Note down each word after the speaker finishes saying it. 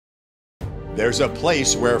There's a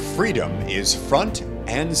place where freedom is front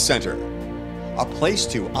and center. A place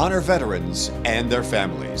to honor veterans and their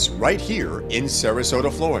families right here in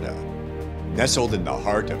Sarasota, Florida. Nestled in the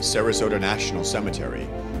heart of Sarasota National Cemetery,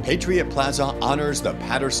 Patriot Plaza honors the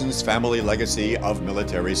Patterson's family legacy of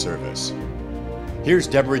military service. Here's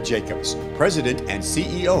Deborah Jacobs, President and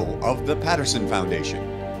CEO of the Patterson Foundation.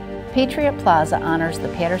 Patriot Plaza honors the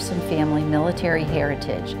Patterson family military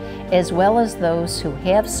heritage, as well as those who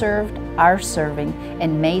have served, are serving,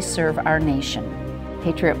 and may serve our nation.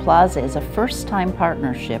 Patriot Plaza is a first-time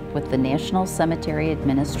partnership with the National Cemetery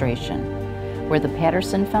Administration, where the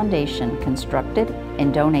Patterson Foundation constructed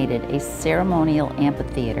and donated a ceremonial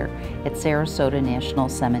amphitheater at Sarasota National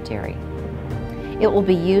Cemetery. It will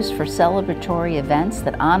be used for celebratory events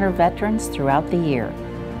that honor veterans throughout the year.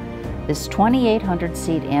 This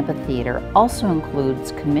 2,800-seat amphitheater also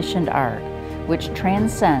includes commissioned art, which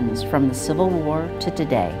transcends from the Civil War to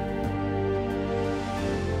today.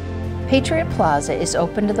 Patriot Plaza is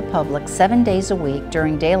open to the public 7 days a week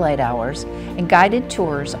during daylight hours, and guided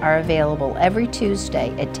tours are available every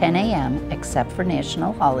Tuesday at 10 a.m. except for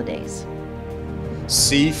national holidays.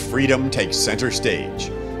 See freedom take center stage.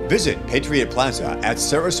 Visit Patriot Plaza at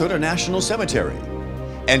Sarasota National Cemetery.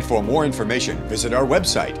 And for more information, visit our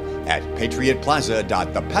website at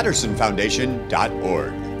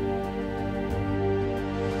patriotplaza.thepattersonfoundation.org.